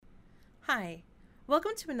Hi,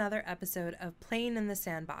 welcome to another episode of Playing in the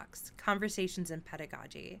Sandbox, Conversations in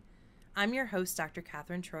Pedagogy. I'm your host, Dr.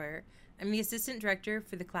 Catherine Troyer. I'm the Assistant Director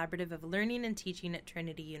for the Collaborative of Learning and Teaching at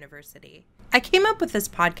Trinity University. I came up with this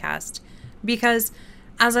podcast because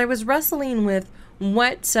as I was wrestling with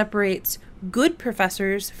what separates good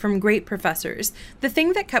professors from great professors, the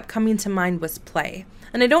thing that kept coming to mind was play.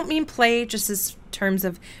 And I don't mean play just as terms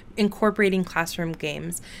of incorporating classroom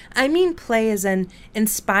games. I mean play as an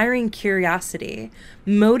inspiring curiosity,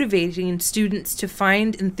 motivating students to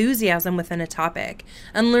find enthusiasm within a topic,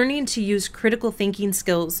 and learning to use critical thinking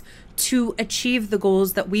skills to achieve the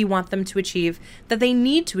goals that we want them to achieve, that they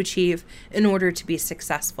need to achieve in order to be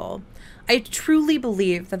successful. I truly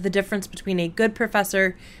believe that the difference between a good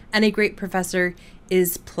professor and a great professor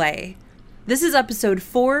is play. This is episode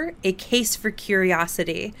 4, A Case for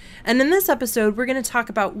Curiosity. And in this episode, we're going to talk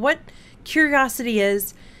about what curiosity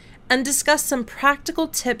is and discuss some practical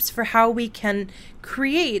tips for how we can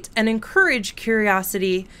create and encourage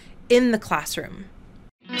curiosity in the classroom.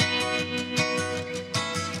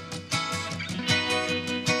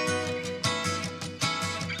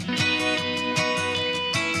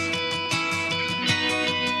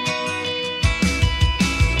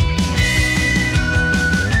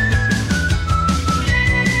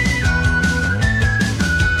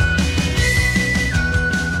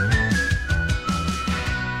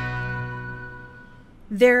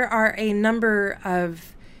 There are a number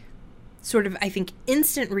of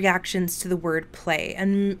instant reactions to the word play,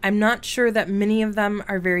 and I'm not sure that many of them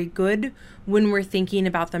are very good when we're thinking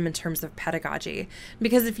about them in terms of pedagogy.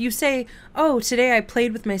 Because if you say, oh, today I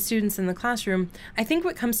played with my students in the classroom, I think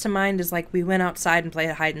what comes to mind is like we went outside and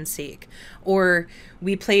played hide and seek, or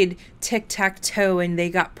we played tic-tac-toe and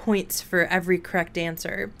they got points for every correct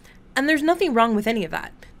answer. And there's nothing wrong with any of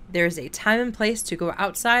that. There's a time and place to go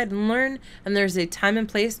outside and learn, and there's a time and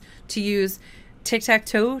place to use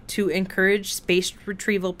tic-tac-toe to encourage spaced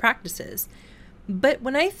retrieval practices. But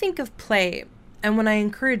when I think of play, and when I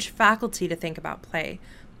encourage faculty to think about play,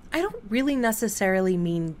 I don't really necessarily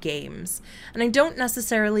mean games. And I don't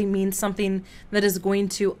necessarily mean something that is going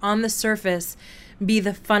to, on the surface, be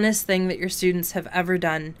the funnest thing that your students have ever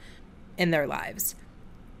done in their lives.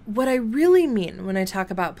 What I really mean when I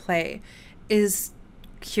talk about play is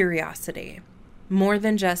curiosity. More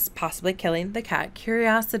than just possibly killing the cat,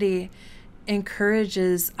 curiosity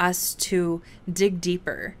encourages us to dig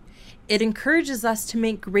deeper. It encourages us to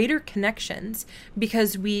make greater connections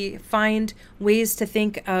because we find ways to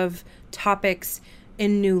think of topics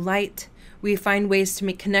in new light. We find ways to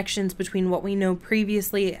make connections between what we know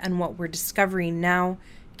previously and what we're discovering now.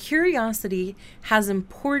 Curiosity has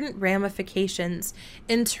important ramifications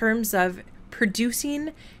in terms of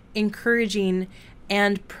producing, encouraging,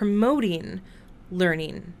 and promoting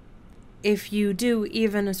learning. If you do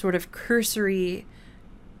even a sort of cursory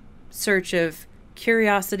search of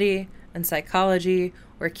curiosity and psychology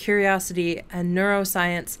or curiosity and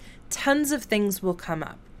neuroscience, tons of things will come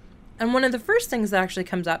up. And one of the first things that actually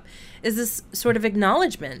comes up is this sort of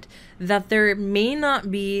acknowledgement that there may not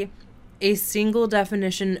be a single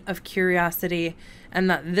definition of curiosity, and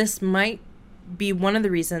that this might be one of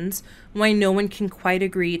the reasons why no one can quite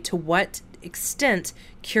agree to what extent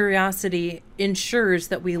curiosity ensures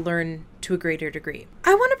that we learn to a greater degree.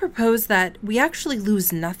 I want to propose that we actually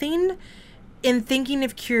lose nothing in thinking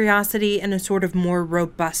of curiosity in a sort of more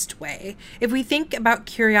robust way. If we think about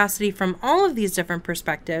curiosity from all of these different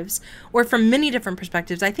perspectives, or from many different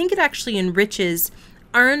perspectives, I think it actually enriches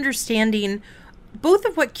our understanding both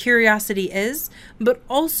of what curiosity is, but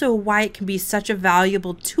also why it can be such a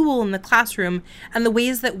valuable tool in the classroom and the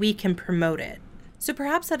ways that we can promote it. So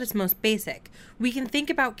perhaps at its most basic, we can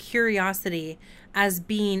think about curiosity as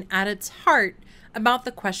being at its heart about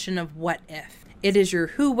the question of what if. It is your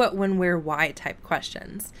who, what, when, where, why type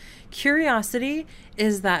questions. Curiosity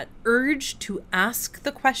is that urge to ask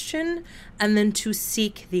the question and then to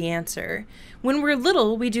seek the answer. When we're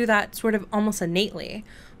little, we do that sort of almost innately.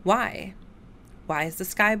 Why? Why is the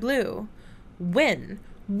sky blue? When?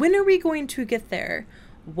 When are we going to get there?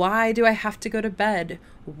 Why do I have to go to bed?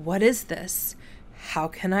 What is this? How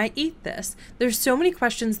can I eat this? There's so many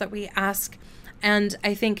questions that we ask, and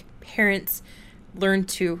I think parents learn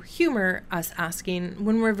to humor us asking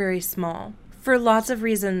when we're very small. For lots of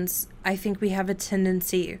reasons, I think we have a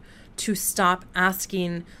tendency to stop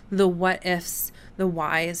asking the what ifs, the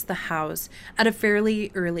whys, the hows at a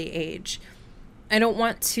fairly early age. I don't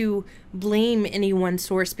want to blame any one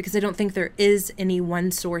source because I don't think there is any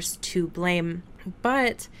one source to blame,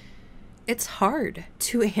 but it's hard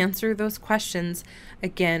to answer those questions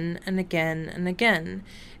again and again and again.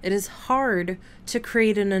 It is hard to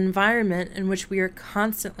create an environment in which we are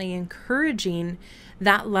constantly encouraging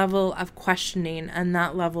that level of questioning and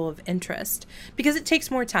that level of interest, because it takes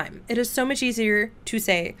more time. It is so much easier to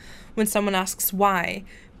say when someone asks why,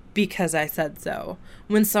 because I said so.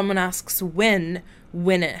 When someone asks when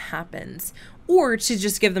it happens. Or to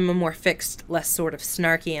just give them a more fixed, less sort of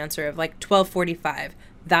snarky answer of like 12:45.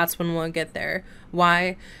 That's when we'll get there.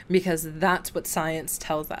 Why? Because that's what science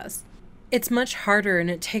tells us. It's much harder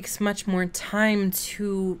and it takes much more time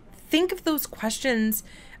to think of those questions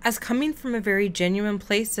as coming from a very genuine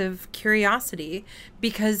place of curiosity,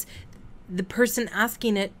 because the person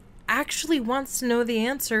asking it actually wants to know the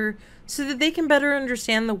answer so that they can better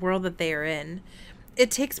understand the world that they are in.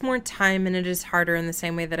 It takes more time and it is harder in the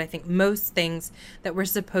same way that I think most things that we're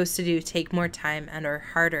supposed to do take more time and are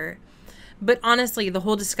harder. But honestly, the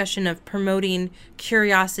whole discussion of promoting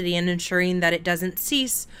curiosity and ensuring that it doesn't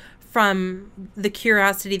cease from the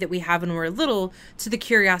curiosity that we have when we're little to the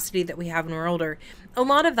curiosity that we have when we're older, a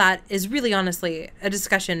lot of that is really honestly a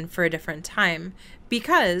discussion for a different time.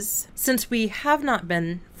 Because since we have not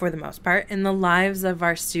been, for the most part, in the lives of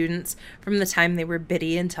our students from the time they were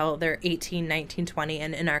bitty until they're 18, 19, 20,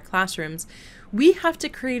 and in our classrooms, we have to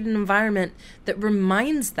create an environment that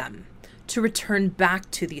reminds them to return back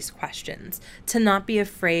to these questions, to not be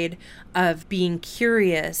afraid of being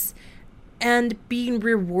curious and being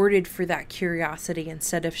rewarded for that curiosity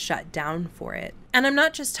instead of shut down for it. And I'm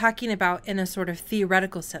not just talking about in a sort of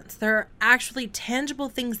theoretical sense. There are actually tangible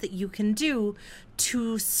things that you can do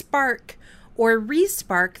to spark or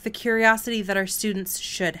re-spark the curiosity that our students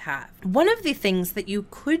should have. One of the things that you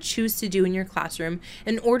could choose to do in your classroom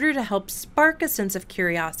in order to help spark a sense of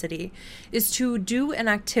curiosity is to do an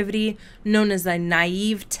activity known as a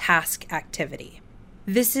naive task activity.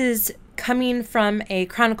 This is coming from a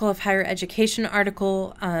Chronicle of Higher Education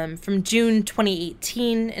article from June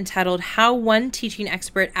 2018 entitled How One Teaching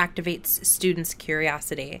Expert Activates Students'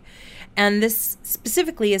 Curiosity. And this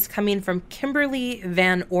specifically is coming from Kimberly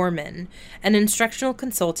Van Orman, an instructional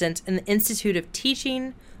consultant in the Institute of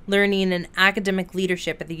Teaching, Learning, and Academic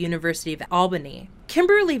Leadership at the University of Albany.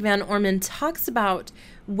 Kimberly Van Orman talks about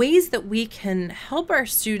ways that we can help our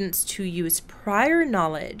students to use prior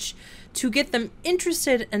knowledge to get them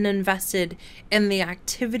interested and invested in the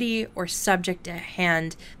activity or subject at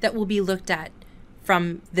hand that will be looked at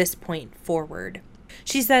from this point forward.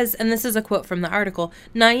 She says, and this is a quote from the article,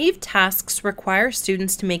 "Naive tasks require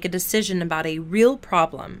students to make a decision about a real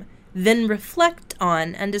problem, then reflect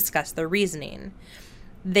on and discuss their reasoning.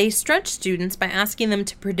 They stretch students by asking them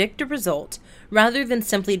to predict a result rather than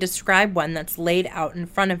simply describe one that's laid out in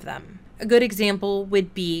front of them." A good example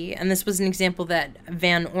would be, and this was an example that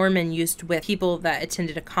Van Orman used with people that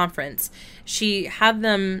attended a conference, she had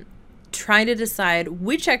them try to decide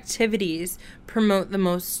which activities promote the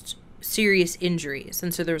most serious injuries.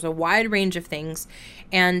 And so there's a wide range of things.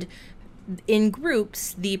 And in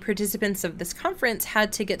groups, the participants of this conference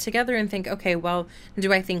had to get together and think, okay, well,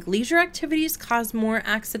 do I think leisure activities cause more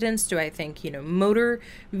accidents? Do I think, motor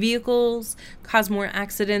vehicles cause more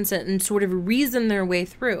accidents? And sort of reason their way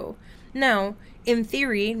through. Now, in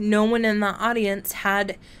theory, no one in the audience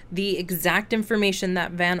had the exact information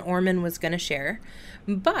that Van Orman was going to share,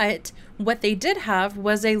 but what they did have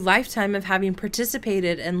was a lifetime of having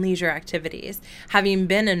participated in leisure activities, having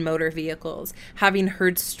been in motor vehicles, having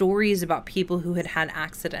heard stories about people who had had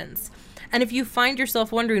accidents. And if you find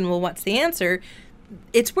yourself wondering, well, what's the answer?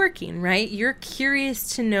 It's working, right? You're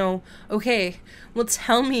curious to know, okay, well,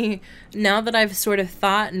 tell me, now that I've sort of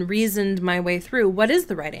thought and reasoned my way through, what is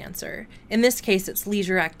the right answer? In this case, it's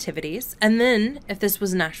leisure activities. And then, if this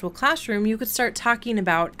was an actual classroom, you could start talking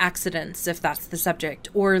about accidents, if that's the subject,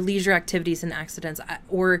 or leisure activities and accidents,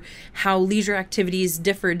 or how leisure activities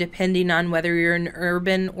differ depending on whether you're in an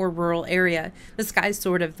urban or rural area. The sky's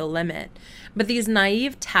sort of the limit. But these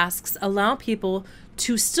naive tasks allow people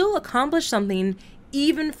to still accomplish something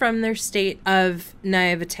even from their state of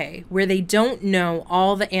naivete, where they don't know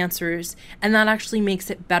all the answers, and that actually makes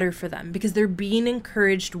it better for them because they're being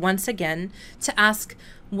encouraged once again to ask,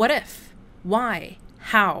 what if, why,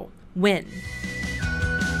 how, when.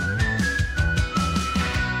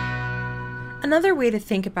 Another way to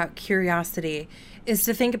think about curiosity is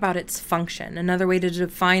to think about its function. Another way to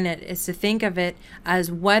define it is to think of it as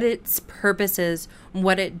what its purpose is,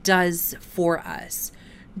 what it does for us.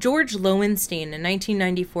 George Lowenstein in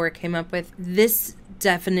 1994 came up with this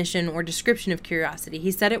definition or description of curiosity. He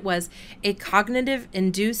said it was a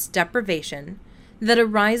cognitive-induced deprivation that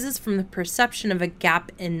arises from the perception of a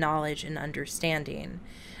gap in knowledge and understanding.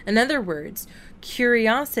 In other words,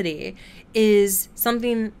 curiosity is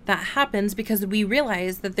something that happens because we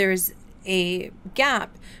realize that there's a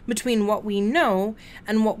gap between what we know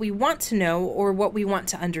and what we want to know or what we want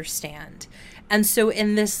to understand. And so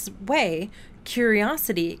in this way,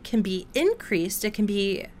 curiosity can be increased, it can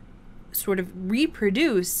be sort of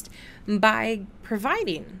reproduced by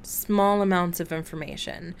providing small amounts of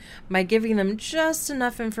information, by giving them just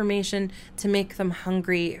enough information to make them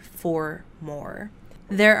hungry for more.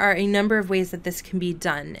 There are a number of ways that this can be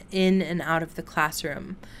done in and out of the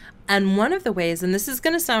classroom. And one of the ways, and this is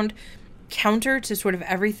going to sound counter to sort of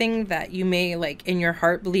everything that you may like in your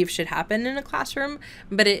heart believe should happen in a classroom,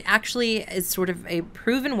 but it actually is sort of a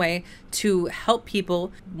proven way to help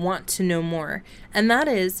people want to know more. And that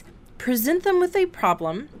is present them with a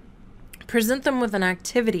problem, present them with an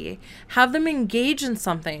activity, have them engage in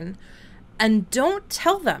something, and don't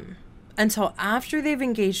tell them until after they've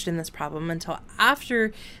engaged in this problem, until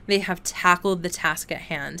after they have tackled the task at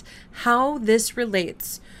hand, how this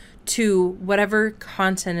relates to whatever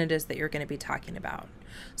content it is that you're going to be talking about.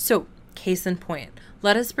 So, case in point,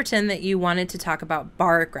 let us pretend that you wanted to talk about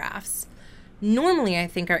bar graphs. Normally, I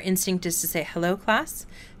think our instinct is to say, hello, class.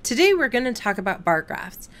 Today, we're going to talk about bar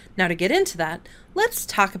graphs. Now, to get into that, let's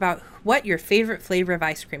talk about what your favorite flavor of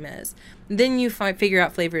ice cream is. Then you figure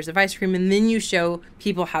out flavors of ice cream, and then you show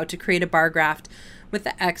people how to create a bar graph with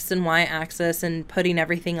the X and Y axis and putting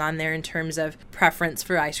everything on there in terms of preference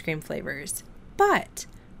for ice cream flavors. But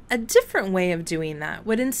a different way of doing that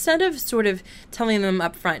would, instead of sort of telling them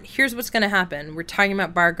up front, here's what's going to happen. We're talking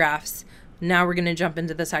about bar graphs. Now we're going to jump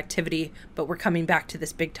into this activity, but we're coming back to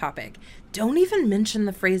this big topic. Don't even mention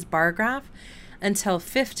the phrase bar graph until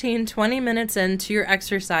 15, 20 minutes into your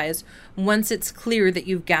exercise, once it's clear that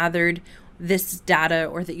you've gathered this data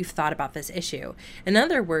or that you've thought about this issue. In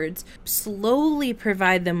other words, slowly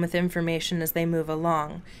provide them with information as they move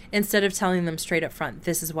along, instead of telling them straight up front,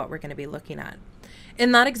 this is what we're going to be looking at.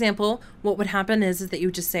 In that example, what would happen is that you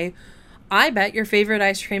would just say, I bet your favorite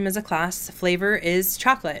ice cream as a class flavor is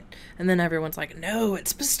chocolate. And then everyone's like, no,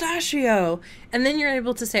 it's pistachio. And then you're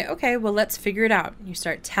able to say, okay, well, let's figure it out. You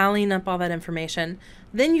start tallying up all that information.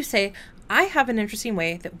 Then you say, I have an interesting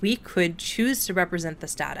way that we could choose to represent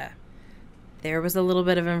this data. There was a little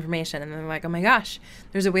bit of information. And they're like, oh my gosh,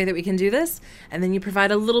 there's a way that we can do this. And then you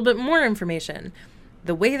provide a little bit more information.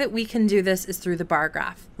 The way that we can do this is through the bar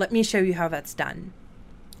graph. Let me show you how that's done.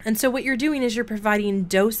 And so what you're doing is you're providing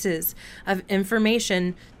doses of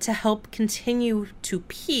information to help continue to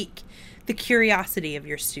pique the curiosity of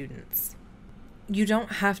your students. You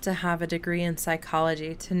don't have to have a degree in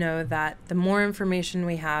psychology to know that the more information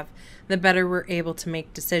we have, the better we're able to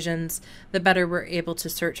make decisions, the better we're able to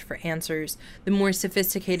search for answers, the more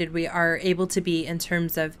sophisticated we are able to be in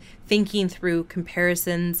terms of thinking through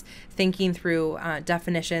comparisons, thinking through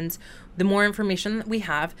definitions. The more information that we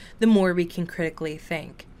have, the more we can critically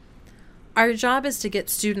think. Our job is to get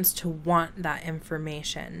students to want that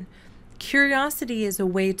information. Curiosity is a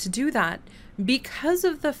way to do that because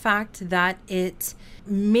of the fact that it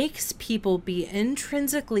makes people be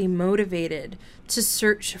intrinsically motivated to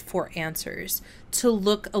search for answers, to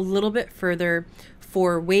look a little bit further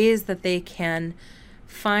for ways that they can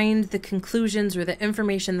find the conclusions or the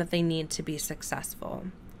information that they need to be successful.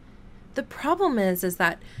 The problem is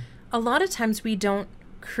that a lot of times we don't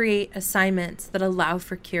create assignments that allow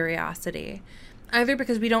for curiosity, either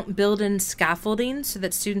because we don't build in scaffolding so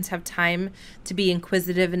that students have time to be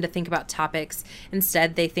inquisitive and to think about topics.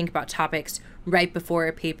 Instead, they think about topics right before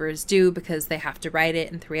a paper is due because they have to write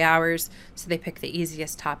it in 3 hours, so they pick the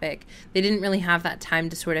easiest topic. They didn't really have that time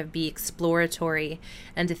to sort of be exploratory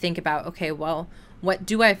and to think about, okay, well, what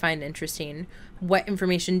do I find interesting? What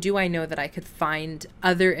information do I know that I could find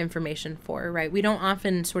other information for, right? We don't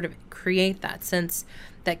often sort of create that sense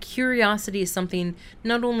that curiosity is something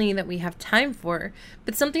not only that we have time for,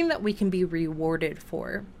 but something that we can be rewarded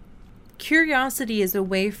for. Curiosity is a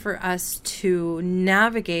way for us to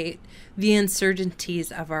navigate the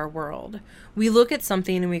uncertainties of our world. We look at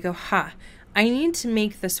something and we go, I need to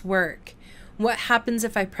make this work. What happens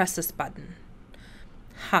if I press this button?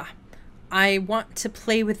 I want to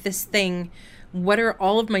play with this thing. What are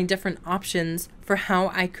all of my different options for how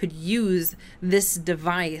I could use this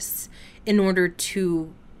device in order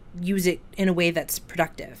to use it in a way that's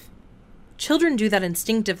productive? Children do that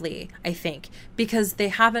instinctively, I think, because they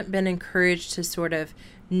haven't been encouraged to sort of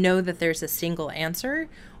know that there's a single answer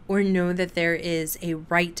or know that there is a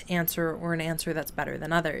right answer or an answer that's better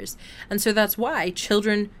than others. And so that's why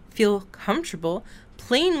children feel comfortable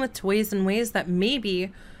playing with toys in ways that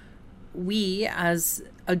maybe we as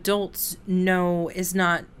adults know is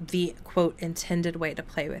not the, quote, intended way to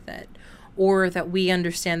play with it. or that we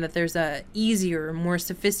understand that there's a easier, more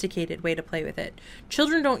sophisticated way to play with it.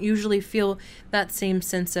 Children don't usually feel that same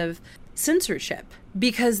sense of censorship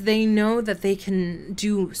because they know that they can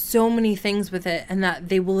do so many things with it and that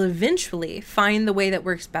they will eventually find the way that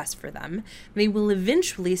works best for them. They will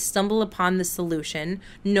eventually stumble upon the solution,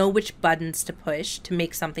 know which buttons to push to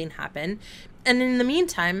make something happen. And in the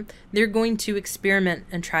meantime, they're going to experiment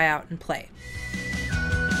and try out and play.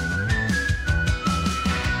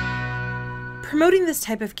 Promoting this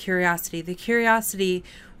type of curiosity, the curiosity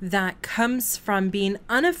that comes from being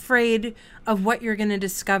unafraid of what you're going to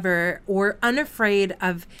discover or unafraid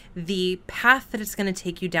of the path that it's going to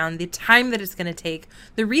take you down, the time that it's going to take,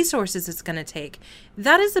 the resources it's going to take,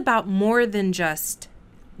 that is about more than just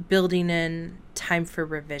building in time for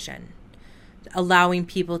revision, allowing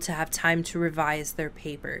people to have time to revise their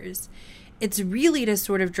papers. It's really to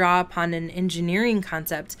sort of draw upon an engineering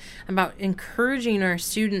concept about encouraging our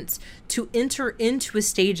students to enter into a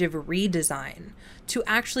stage of redesign, to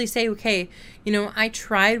actually say, okay, I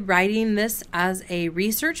tried writing this as a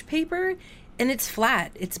research paper and it's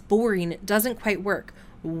flat, it's boring, it doesn't quite work.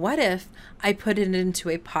 What if I put it into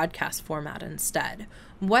a podcast format instead?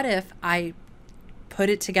 What if I put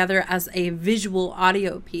it together as a visual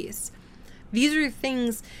audio piece? These are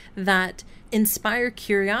things that inspire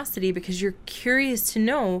curiosity because you're curious to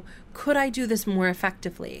know, could I do this more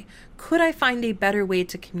effectively? Could I find a better way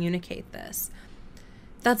to communicate this?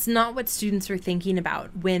 That's not what students are thinking about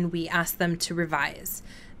when we ask them to revise.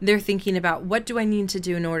 They're thinking about, what do I need to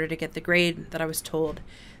do in order to get the grade that I was told?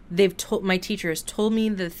 My teacher has told me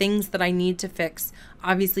the things that I need to fix.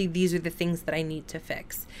 Obviously, these are the things that I need to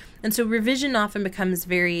fix. And so revision often becomes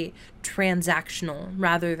very transactional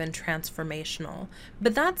rather than transformational.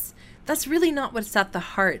 But that's really not what's at the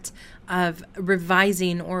heart of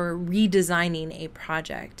revising or redesigning a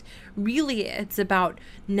project. Really, it's about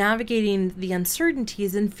navigating the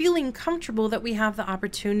uncertainties and feeling comfortable that we have the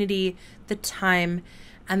opportunity, the time,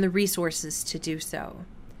 and the resources to do so.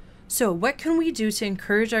 So what can we do to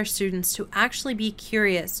encourage our students to actually be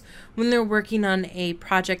curious when they're working on a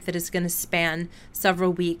project that is going to span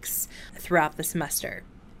several weeks throughout the semester?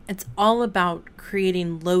 It's all about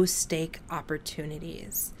creating low-stake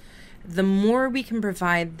opportunities. The more we can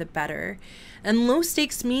provide, the better. And low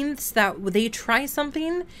stakes means that they try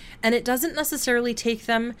something and it doesn't necessarily take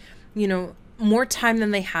them, more time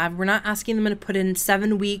than they have. We're not asking them to put in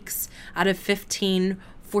 7 weeks out of 15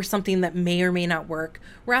 for something that may or may not work.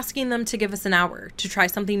 We're asking them to give us an hour to try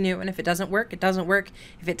something new. And if it doesn't work, it doesn't work.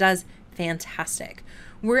 If it does, fantastic.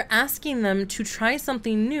 We're asking them to try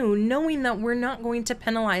something new, knowing that we're not going to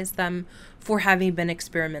penalize them for having been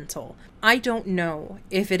experimental. I don't know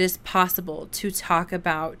if it is possible to talk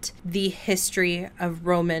about the history of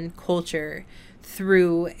Roman culture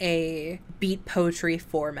through a beat poetry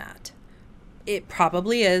format. It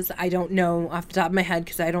probably is. I don't know off the top of my head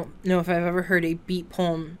because I don't know if I've ever heard a beat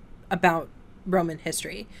poem about Roman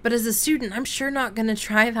history. But as a student, I'm sure not going to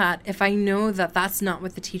try that if I know that that's not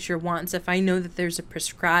what the teacher wants, if I know that there's a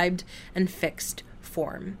prescribed and fixed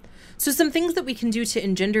form. So some things that we can do to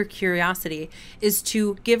engender curiosity is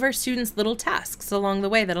to give our students little tasks along the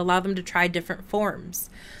way that allow them to try different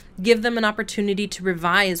forms. Give them an opportunity to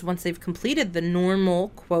revise once they've completed the normal,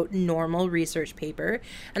 quote, normal research paper,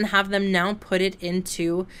 and have them now put it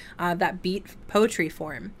into that beat poetry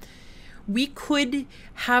form. We could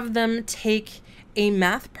have them take a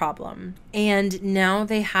math problem, and now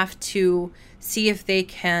they have to see if they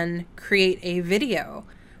can create a video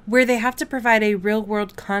where they have to provide a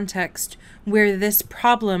real-world context where this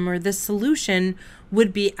problem or this solution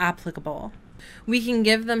would be applicable. We can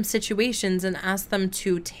give them situations and ask them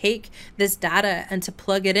to take this data and to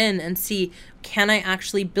plug it in and see, can I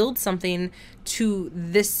actually build something to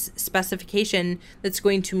this specification that's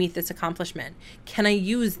going to meet this accomplishment? Can I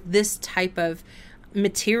use this type of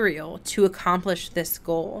material to accomplish this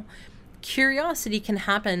goal? Curiosity can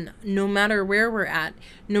happen no matter where we're at,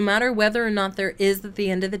 no matter whether or not there is at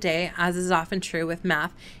the end of the day, as is often true with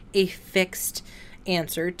math, a fixed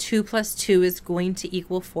answer. 2 + 2 is going to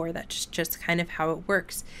equal 4. That's just kind of how it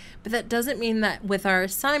works. But that doesn't mean that with our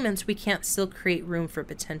assignments, we can't still create room for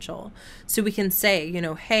potential. So we can say,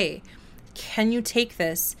 hey, can you take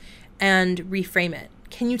this and reframe it?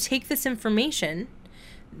 Can you take this information,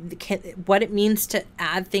 what it means to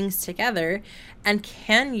add things together, and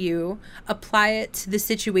can you apply it to the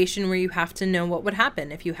situation where you have to know what would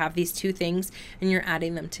happen if you have these two things and you're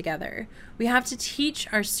adding them together? We have to teach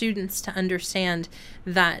our students to understand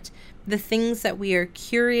that the things that we are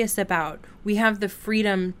curious about, we have the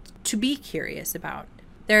freedom to be curious about.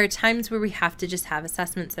 There are times where we have to just have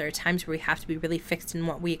assessments. There are times where we have to be really fixed in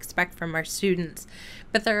what we expect from our students.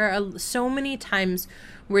 But there are so many times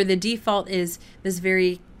where the default is this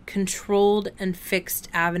very controlled and fixed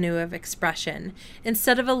avenue of expression,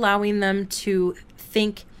 instead of allowing them to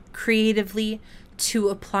think creatively, to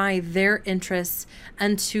apply their interests,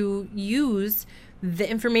 and to use the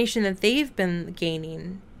information that they've been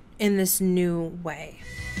gaining in this new way.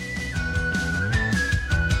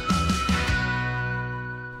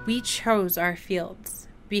 We chose our fields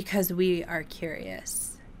because we are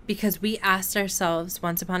curious, because we asked ourselves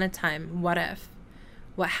once upon a time, what if?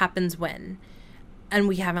 What happens when? And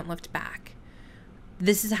we haven't looked back.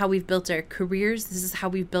 This is how we've built our careers. This is how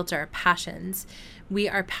we've built our passions. We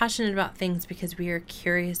are passionate about things because we are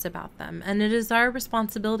curious about them. And it is our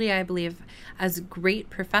responsibility, I believe, as great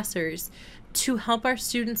professors, to help our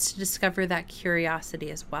students to discover that curiosity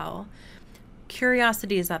as well.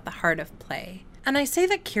 Curiosity is at the heart of play. And I say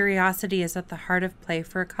that curiosity is at the heart of play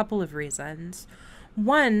for a couple of reasons.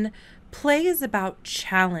 One, play is about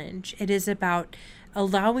challenge. It is about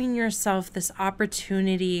allowing yourself this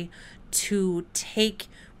opportunity to take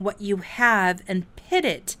what you have and pit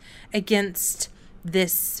it against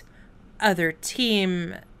this other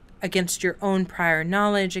team, against your own prior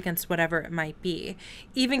knowledge, against whatever it might be.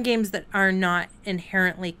 Even games that are not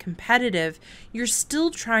inherently competitive, you're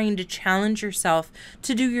still trying to challenge yourself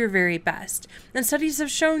to do your very best. And studies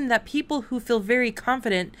have shown that people who feel very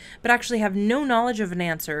confident but actually have no knowledge of an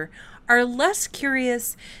answer are less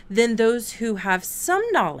curious than those who have some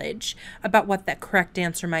knowledge about what that correct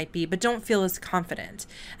answer might be, but don't feel as confident.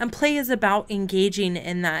 And play is about engaging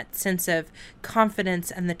in that sense of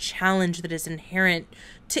confidence and the challenge that is inherent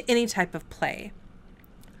to any type of play.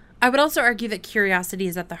 I would also argue that curiosity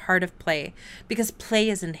is at the heart of play because play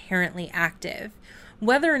is inherently active.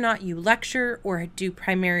 Whether or not you lecture or do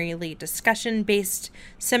primarily discussion-based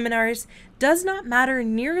seminars does not matter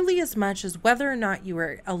nearly as much as whether or not you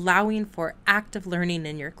are allowing for active learning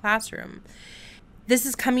in your classroom. This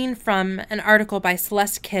is coming from an article by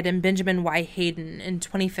Celeste Kidd and Benjamin Y. Hayden in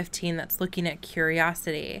 2015 that's looking at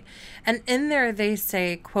curiosity. And in there they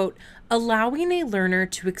say, quote, allowing a learner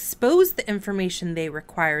to expose the information they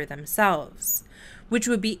require themselves, which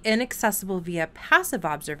would be inaccessible via passive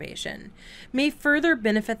observation, may further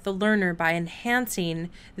benefit the learner by enhancing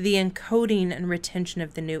the encoding and retention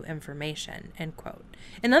of the new information, end quote.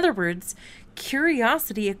 In other words,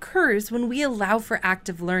 curiosity occurs when we allow for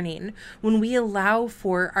active learning, when we allow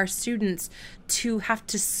for our students to have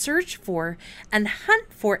to search for and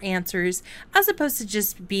hunt for answers, as opposed to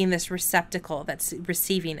just being this receptacle that's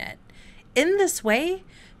receiving it. In this way,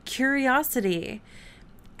 curiosity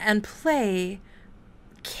and play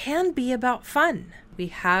can be about fun. We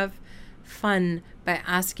have fun by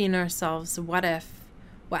asking ourselves, what if,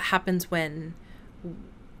 what happens when,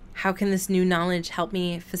 how can this new knowledge help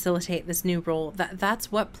me facilitate this new role?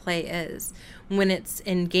 That's what play is. When it's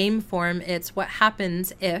in game form, it's what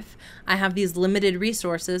happens if I have these limited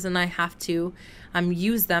resources and I have to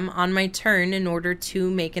use them on my turn in order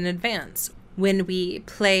to make an advance. When we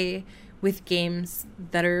play with games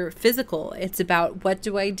that are physical, it's about what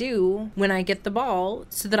do I do when I get the ball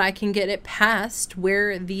so that I can get it past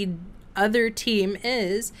where the other team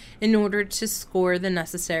is in order to score the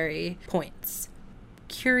necessary points.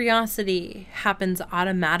 Curiosity happens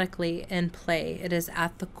automatically in play. It is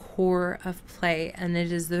at the core of play, and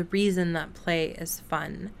it is the reason that play is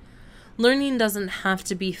fun. Learning doesn't have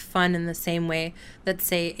to be fun in the same way that,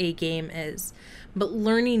 say, a game is. But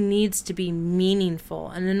learning needs to be meaningful.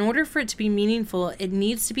 And in order for it to be meaningful, it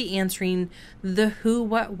needs to be answering the who,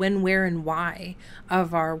 what, when, where, and why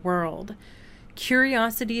of our world.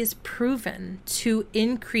 Curiosity is proven to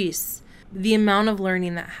increase the amount of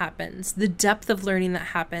learning that happens, the depth of learning that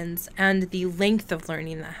happens, and the length of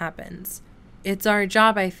learning that happens. It's our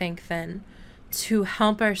job, I think, then, to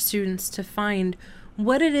help our students to find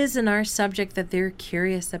what it is in our subject that they're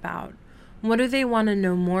curious about. What do they want to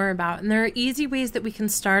know more about? And there are easy ways that we can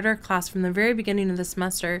start our class from the very beginning of the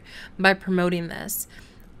semester by promoting this.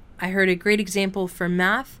 I heard a great example for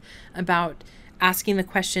math about asking the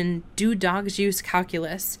question, do dogs use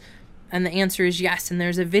calculus? And the answer is yes. And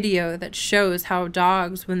there's a video that shows how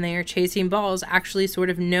dogs, when they are chasing balls, actually sort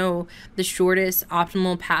of know the shortest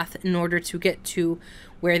optimal path in order to get to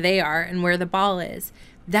where they are and where the ball is.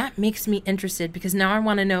 that makes me interested, because now I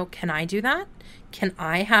want to know, can I do that? Can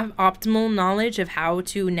I have optimal knowledge of how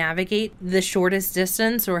to navigate the shortest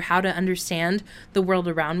distance or how to understand the world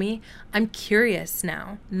around me? I'm curious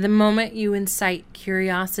now. The moment you incite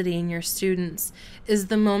curiosity in your students is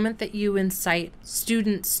the moment that you incite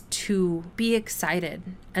students to be excited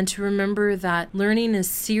and to remember that learning is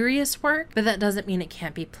serious work, but that doesn't mean it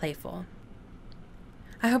can't be playful.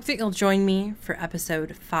 I hope that you'll join me for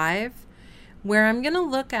episode 5, where I'm going to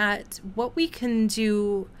look at what we can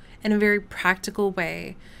do in a very practical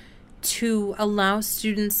way to allow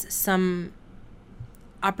students some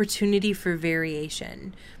opportunity for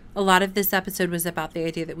variation. A lot of this episode was about the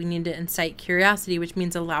idea that we need to incite curiosity, which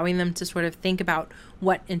means allowing them to sort of think about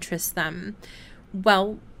what interests them.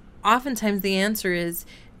 Well, oftentimes the answer is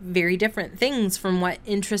very different things from what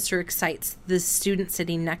interests or excites the student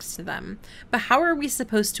sitting next to them. But how are we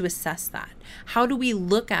supposed to assess that? How do we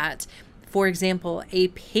look at, for example, a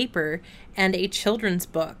paper and a children's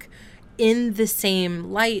book in the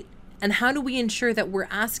same light? And how do we ensure that we're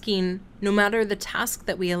asking, no matter the task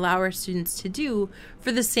that we allow our students to do,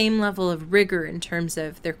 for the same level of rigor in terms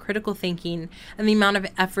of their critical thinking and the amount of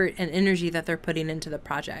effort and energy that they're putting into the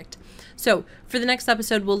project? So for the next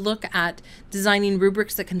episode, we'll look at designing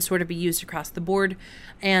rubrics that can sort of be used across the board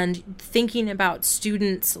and thinking about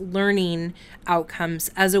students' learning outcomes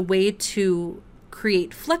as a way to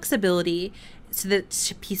create flexibility so that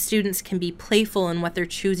students can be playful in what they're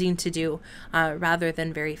choosing to do rather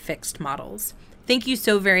than very fixed models. Thank you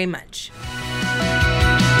so very much.